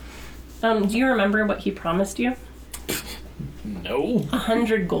right. Do you remember what he promised you? No.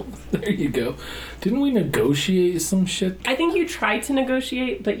 100 gold. There you go. Didn't we negotiate some shit? I think you tried to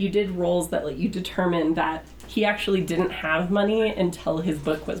negotiate, but you did rolls that let you determine that he actually didn't have money until his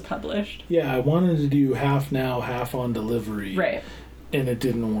book was published. Yeah, I wanted to do half now, half on delivery. Right. And it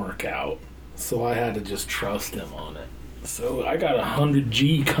didn't work out. So I had to just trust him on it. So I got 100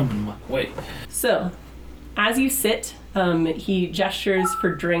 G coming my way. So, as you sit, he gestures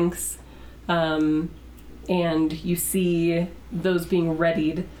for drinks, and you see those being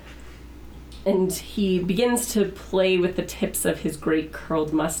readied. And he begins to play with the tips of his great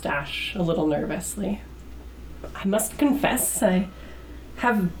curled mustache a little nervously. I must confess, I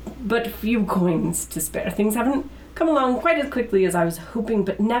have but few coins to spare. Things haven't come along quite as quickly as I was hoping,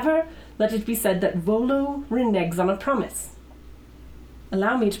 but never let it be said that Volo reneges on a promise.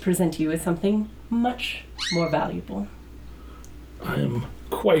 Allow me to present you with something much more valuable. I am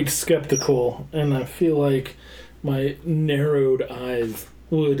quite skeptical, and I feel like my narrowed eyes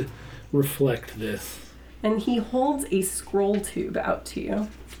would reflect this. And he holds a scroll tube out to you,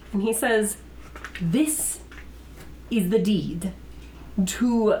 and he says, "This is the deed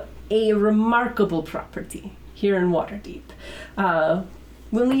to a remarkable property here in Waterdeep.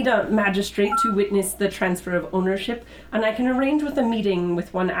 We'll need a magistrate to witness the transfer of ownership, and I can arrange with a meeting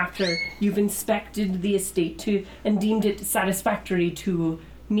with one after you've inspected the estate and deemed it satisfactory to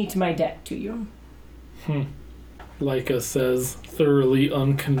meet my debt to you." Leica says, thoroughly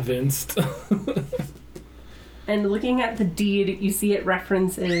unconvinced. And looking at the deed, you see it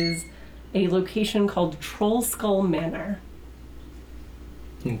references a location called Trollskull Manor.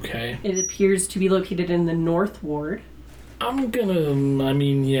 Okay. It appears to be located in the North Ward. I'm gonna,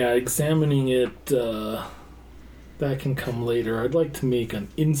 examining it, that can come later. I'd like to make an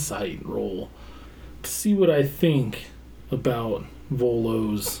insight roll to see what I think about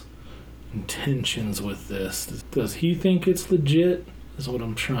Volo's intentions with this. Does he think it's legit? Is what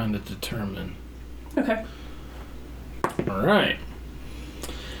I'm trying to determine. Okay. Alright.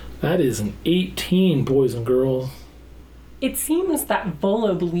 That is an 18, boys and girls. It seems that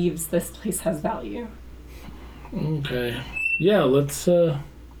Volo believes this place has value. Okay. Yeah, let's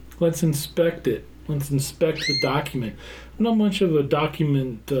inspect it. Let's inspect the document. I'm not much of a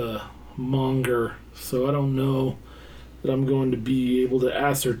document monger, so I don't know that I'm going to be able to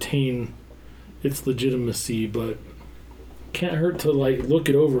ascertain its legitimacy, but can't hurt to look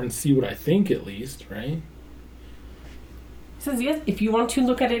it over and see what I think at least, right? He says, yes, if you want to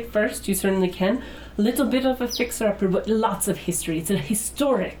look at it first, you certainly can. A little bit of a fixer-upper, but lots of history. It's a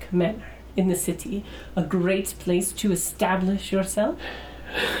historic manor in the city. A great place to establish yourself.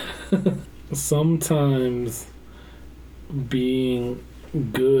 Sometimes being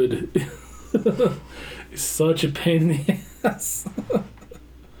good is such a pain in the ass.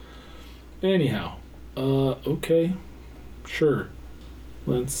 Anyhow, okay, sure.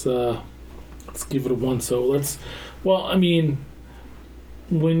 Let's give it a one. So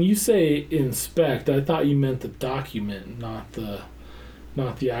when you say inspect, I thought you meant the document, not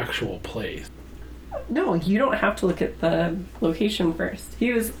the actual place. No, you don't have to look at the location first.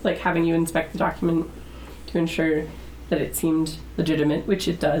 He was having you inspect the document to ensure that it seemed legitimate, which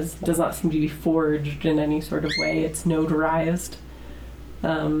it does. It does not seem to be forged in any sort of way. It's notarized.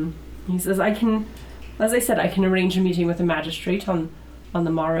 He says, I can arrange a meeting with a magistrate on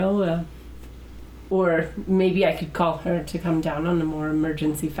the morrow, or maybe I could call her to come down on a more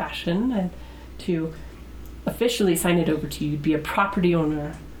emergency fashion and to officially sign it over to you. You'd be a property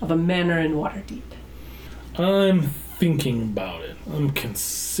owner of a manor in Waterdeep. I'm thinking about it. I'm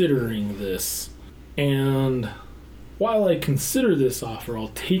considering this. And while I consider this offer, I'll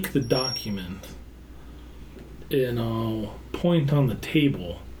take the document and I'll point on the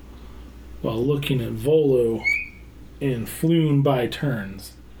table while looking at Volo and Floon by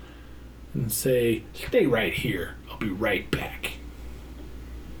turns and say, stay right here. I'll be right back.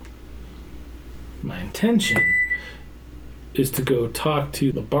 My intention is to go talk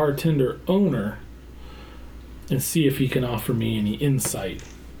to the bartender owner and see if he can offer me any insight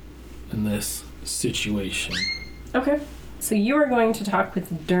in this situation. Okay. So you are going to talk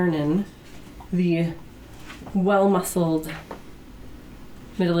with Durnan, the well-muscled,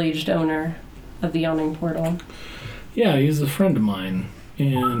 middle-aged owner of the Yawning Portal. Yeah, he's a friend of mine,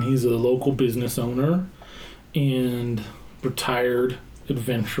 and he's a local business owner, and retired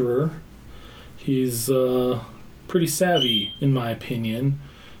adventurer. He's pretty savvy, in my opinion,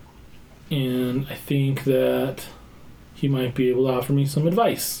 and I think that he might be able to offer me some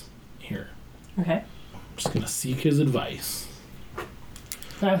advice here. Okay. I'm just going to seek his advice.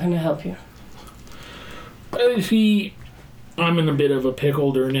 How can I help you? See, I'm in a bit of a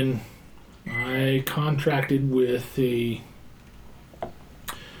pickle, Durnan. I contracted with a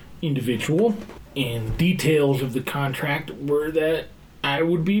individual, and details of the contract were that I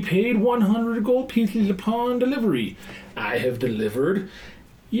would be paid 100 gold pieces upon delivery. I have delivered,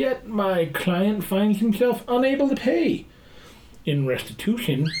 yet my client finds himself unable to pay. In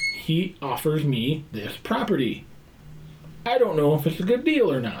restitution, he offers me this property. I don't know if it's a good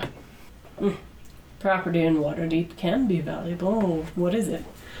deal or not. Property in Waterdeep can be valuable. What is it?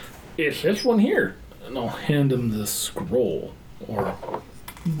 It's this one here. And I'll hand him the scroll, or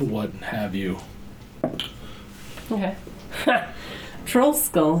what have you. Okay. Troll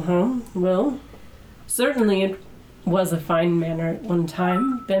skull, huh? Well, certainly it was a fine manor at one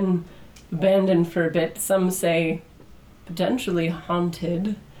time. Been abandoned for a bit. Some say potentially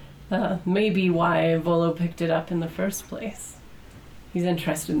haunted. Maybe why Volo picked it up in the first place. He's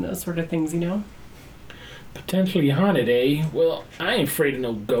interested in those sort of things, you know? Potentially haunted, eh? Well, I ain't afraid of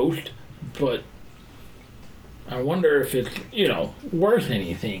no ghost, but I wonder if it's, worth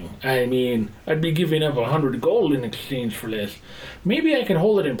anything. I mean, I'd be giving up 100 gold in exchange for this. Maybe I could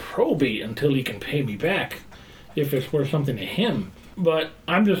hold it in probate until he can pay me back, if it's worth something to him. But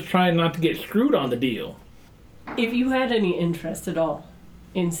I'm just trying not to get screwed on the deal. If you had any interest at all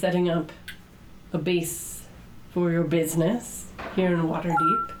in setting up a base for your business here in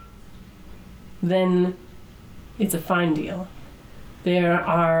Waterdeep, then it's a fine deal. There's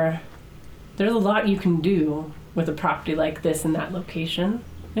a lot you can do with a property like this in that location.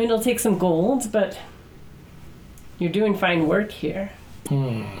 And it'll take some gold, but you're doing fine work here.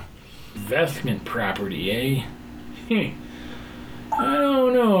 Investment property, eh? I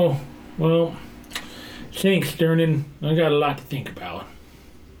don't know. Well, thanks, Durnan. I got a lot to think about.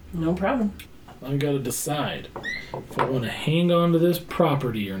 No problem. I gotta decide if I want to hang on to this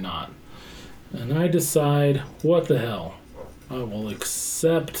property or not. And I decide, what the hell, I will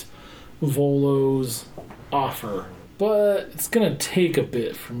accept Volo's offer. But it's gonna take a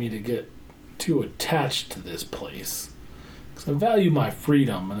bit for me to get too attached to this place. Because I value my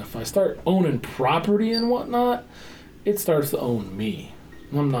freedom, and if I start owning property and whatnot, it starts to own me.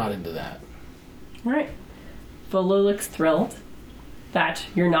 And I'm not into that. All right. Volo looks thrilled that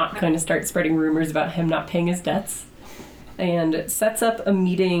you're not going to start spreading rumors about him not paying his debts, and sets up a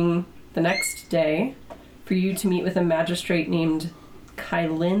meeting the next day for you to meet with a magistrate named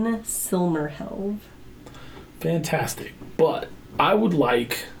Kylin Silmerhelve. Fantastic. But I would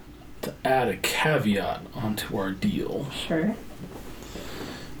like to add a caveat onto our deal. Sure.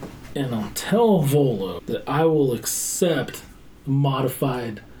 And I'll tell Volo that I will accept the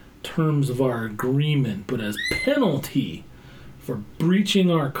modified terms of our agreement, but as penalty for breaching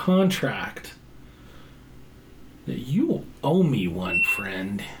our contract, that you owe me one,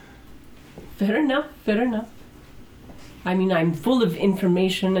 friend. Fair enough, fair enough. I mean, I'm full of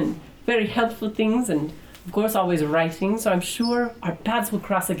information and very helpful things, and of course always writing, so I'm sure our paths will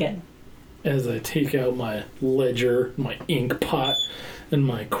cross again. As I take out my ledger, my ink pot, and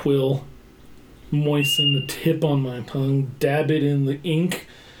my quill, moisten the tip on my tongue, dab it in the ink,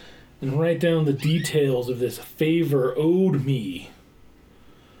 and write down the details of this favor owed me.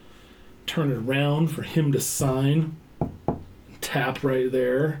 Turn it around for him to sign. Tap right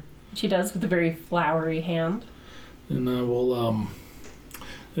there. She does with a very flowery hand. And I will,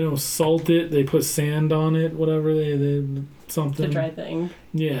 salt it. They put sand on it, whatever they something. To dry the ink.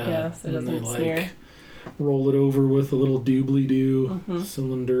 Yeah. So it doesn't they, smear. Roll it over with a little doobly-doo,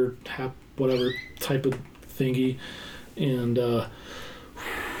 cylinder, whatever type of thingy. And,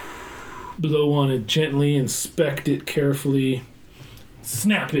 blow on it gently, inspect it carefully,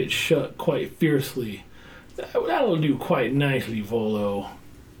 snap it shut quite fiercely. That'll do quite nicely, Volo.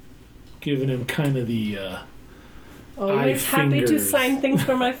 Giving him kind of the always happy to sign things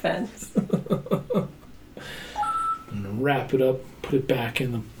for my friends. And wrap it up, put it back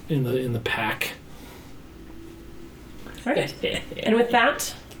in the pack. All right. And with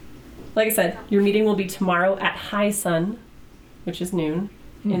that, like I said, your meeting will be tomorrow at high sun, which is noon.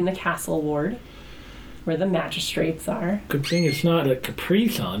 In the castle ward, where the magistrates are. Good thing it's not a Capri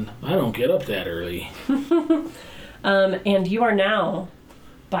Sun. I don't get up that early. And you are now,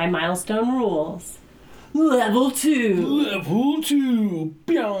 by milestone rules, level 2. Level 2.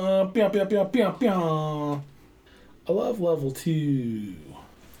 Pyah, pyah, pyah, pyah, pyah, pyah. I love level 2.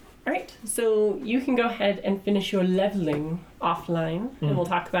 Alright, so you can go ahead and finish your leveling offline, and we'll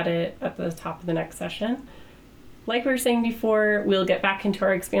talk about it at the top of the next session. Like we were saying before, we'll get back into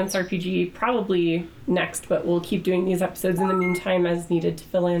our Expanse RPG probably next, but we'll keep doing these episodes in the meantime as needed to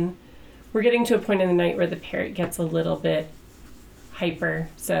fill in. We're getting to a point in the night where the parrot gets a little bit hyper,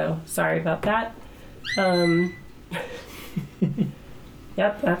 so sorry about that.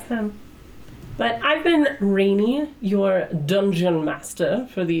 Yep, that's him. But I've been Rainy, your dungeon master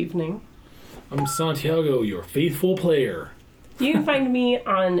for the evening. I'm Santiago, your faithful player. You can find me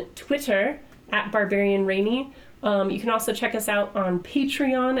on Twitter at BarbarianRainy. You can also check us out on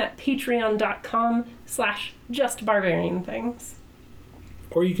Patreon at patreon.com/justbarbarianthings.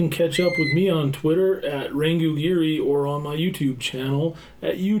 Or you can catch up with me on Twitter at Rangugiri or on my YouTube channel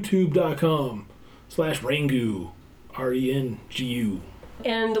at youtube.com/Rangu, RENGU.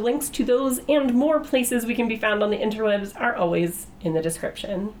 And links to those and more places we can be found on the interwebs are always in the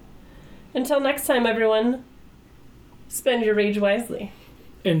description. Until next time, everyone, spend your rage wisely.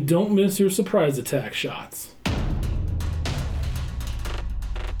 And don't miss your surprise attack shots.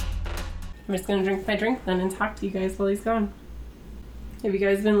 I'm just going to drink my drink then and talk to you guys while he's gone. Have you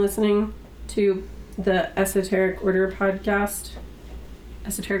guys been listening to the Esoteric Order podcast?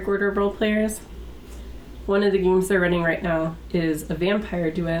 Esoteric Order role players? One of the games they're running right now is a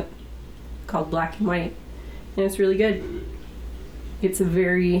vampire duet called Black and White. And it's really good. It's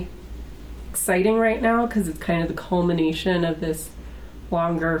very exciting right now because it's kind of the culmination of this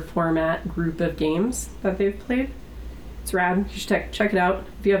longer format group of games that they've played. It's rad. You should check it out.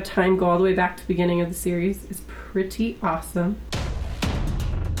 If you have time, go all the way back to the beginning of the series. It's pretty awesome.